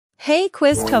Hey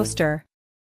Quiz Toaster!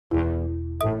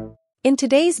 In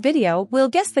today's video, we'll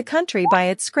guess the country by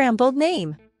its scrambled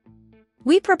name.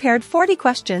 We prepared 40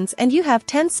 questions and you have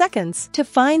 10 seconds to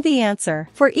find the answer.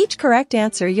 For each correct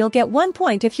answer you'll get 1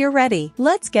 point if you're ready.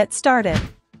 Let's get started.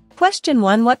 Question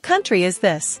 1. What country is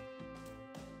this?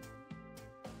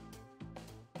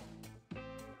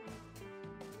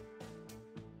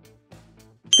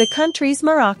 The country's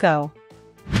Morocco.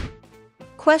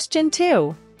 Question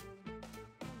 2.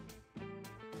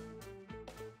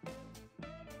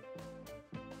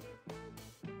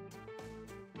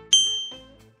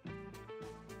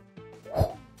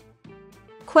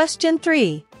 Question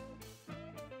 3.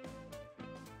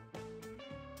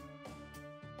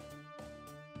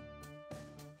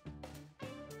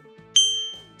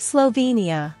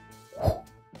 Slovenia.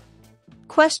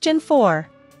 Question 4.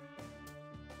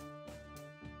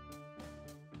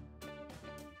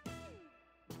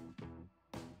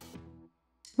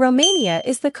 Romania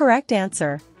is the correct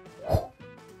answer.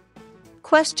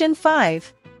 Question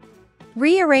 5.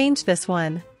 Rearrange this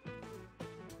one.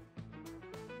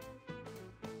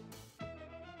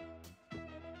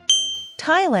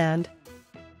 Thailand.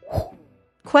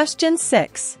 Question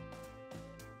 6.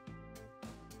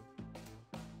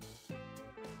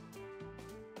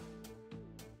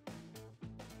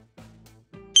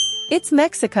 It's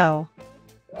Mexico.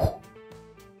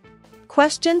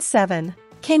 Question 7.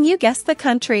 Can you guess the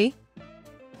country?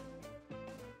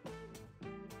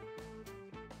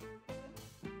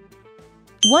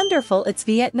 Wonderful, it's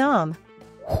Vietnam.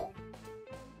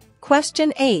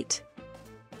 Question 8.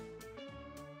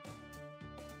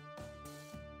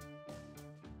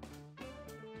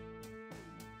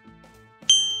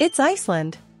 It's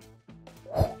Iceland.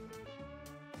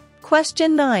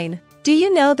 Question 9. Do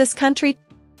you know this country?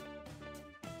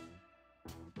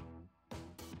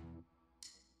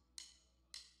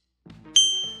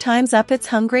 Time's up, it's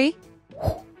Hungary.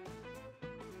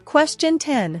 Question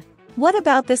 10. What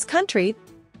about this country?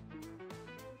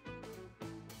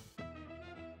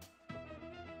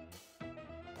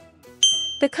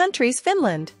 The country's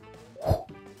Finland.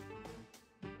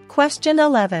 Question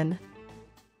 11.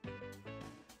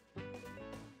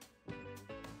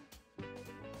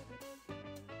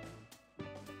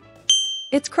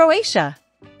 It's Croatia.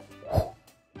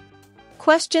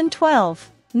 Question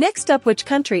 12. Next up, which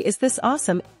country is this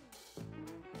awesome?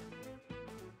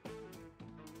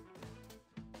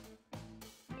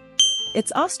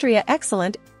 It's Austria.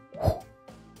 Excellent.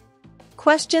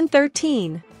 Question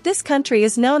 13. This country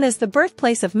is known as the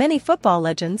birthplace of many football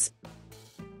legends.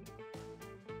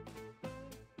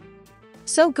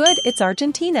 So good, it's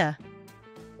Argentina.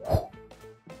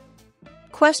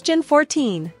 Question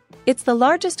 14. It's the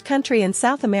largest country in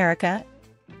South America.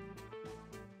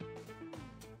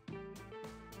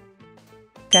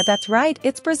 That's right,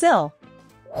 it's Brazil.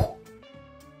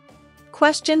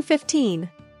 Question 15.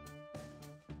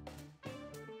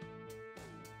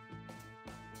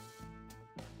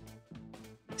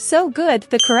 So good,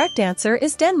 the correct answer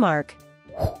is Denmark.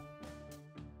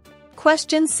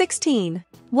 Question 16.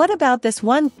 What about this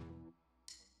one?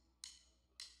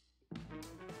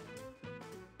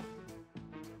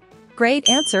 Great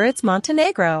answer, it's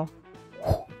Montenegro.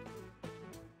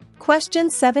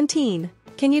 Question 17.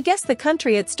 Can you guess the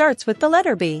country? It starts with the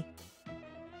letter B.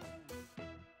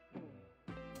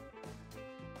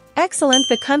 Excellent,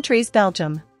 the country's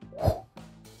Belgium.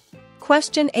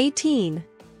 Question 18.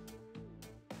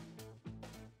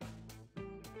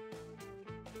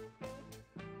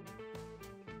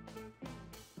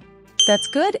 That's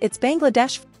good, it's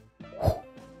Bangladesh.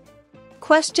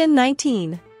 Question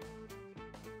 19.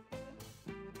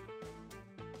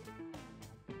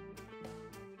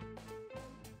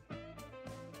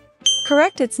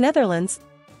 Correct, it's Netherlands.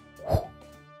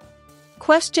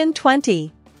 Question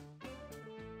 20.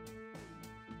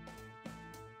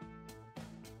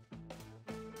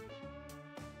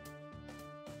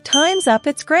 Time's up,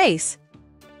 it's Greece.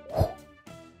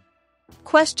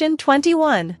 Question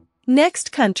 21.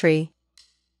 Next country.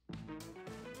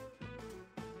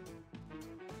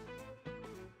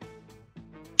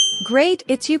 Great,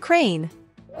 it's Ukraine.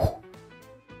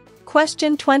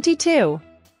 Question 22.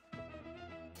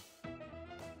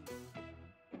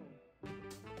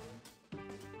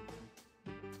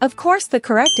 Of course, the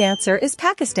correct answer is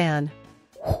Pakistan.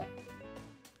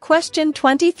 Question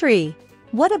 23.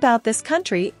 What about this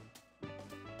country?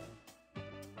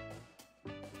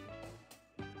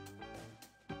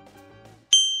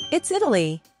 It's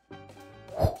Italy.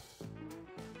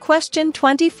 Question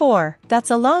 24. That's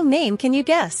a long name, can you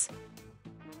guess?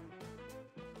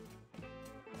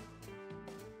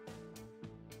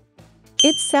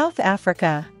 It's South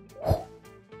Africa.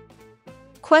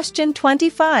 Question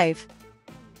 25.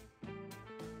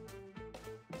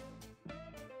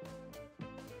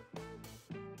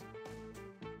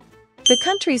 The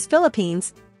country's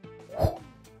Philippines.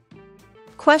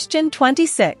 Question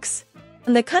 26.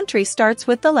 And the country starts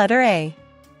with the letter A.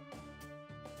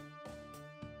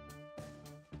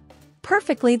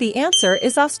 Perfectly, the answer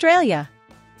is Australia.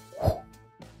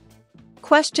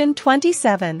 Question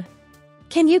 27.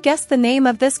 Can you guess the name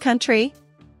of this country?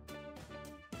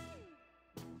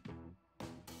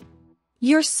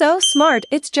 You're so smart,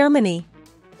 it's Germany.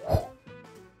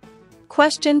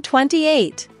 Question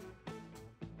 28.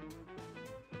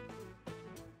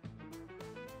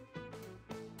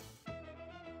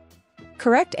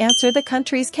 Correct answer, the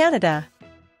country's Canada.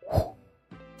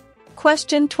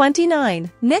 Question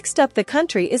 29. Next up, the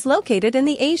country is located in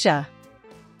the Asia.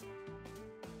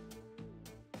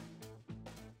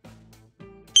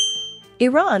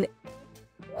 Iran.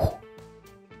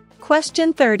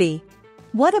 Question 30.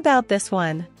 What about this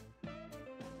one?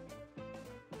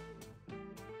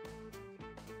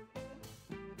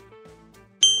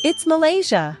 It's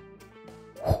Malaysia.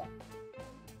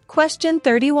 Question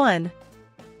 31.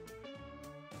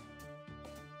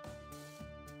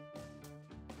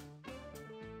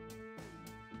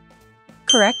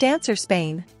 Correct answer,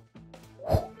 Spain.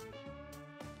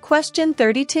 Question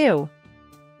 32.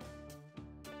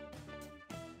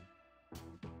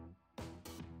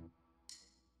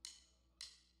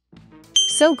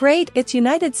 So great, it's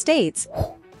United States.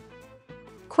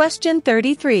 Question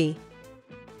 33.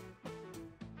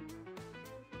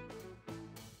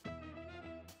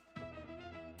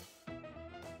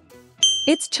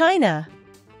 It's China.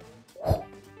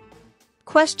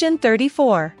 Question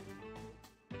 34.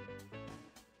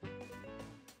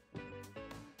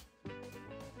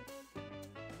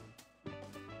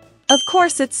 Of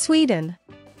course, it's Sweden.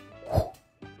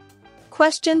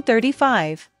 Question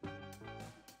 35.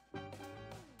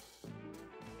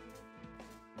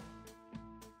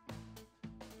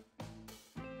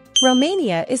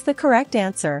 Romania is the correct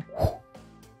answer.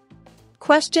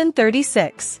 Question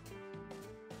 36.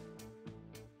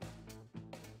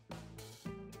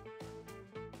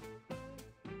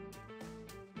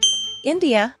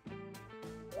 India.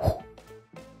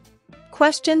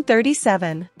 Question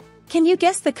 37. Can you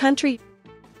guess the country?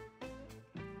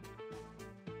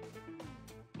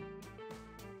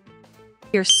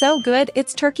 You're so good,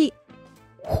 it's Turkey.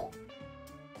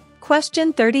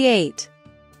 Question 38.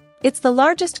 It's the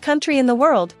largest country in the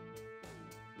world.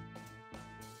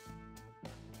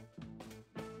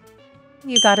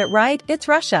 You got it right, it's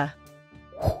Russia.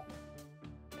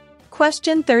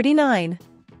 Question 39.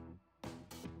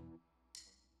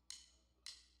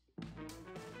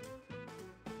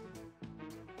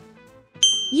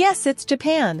 Yes, it's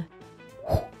Japan.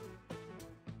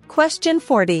 Question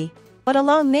 40. What a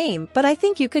long name, but I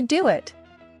think you could do it.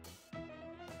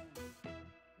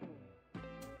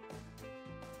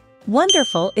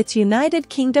 Wonderful, it's United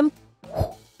Kingdom.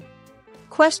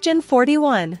 Question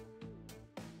 41.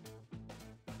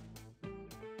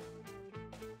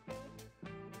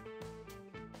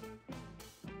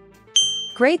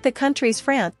 Great, the country's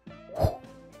France.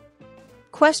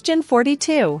 Question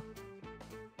 42.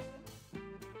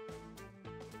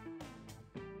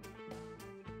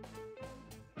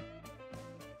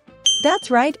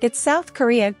 That's right, it's South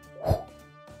Korea.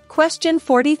 Question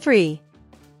 43.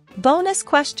 Bonus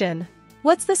question.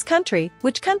 What's this country?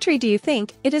 Which country do you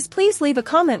think it is? Please leave a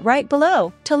comment right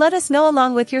below to let us know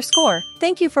along with your score.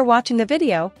 Thank you for watching the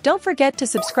video. Don't forget to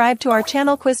subscribe to our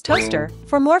channel Quiz Toaster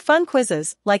for more fun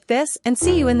quizzes like this, and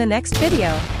see you in the next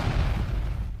video.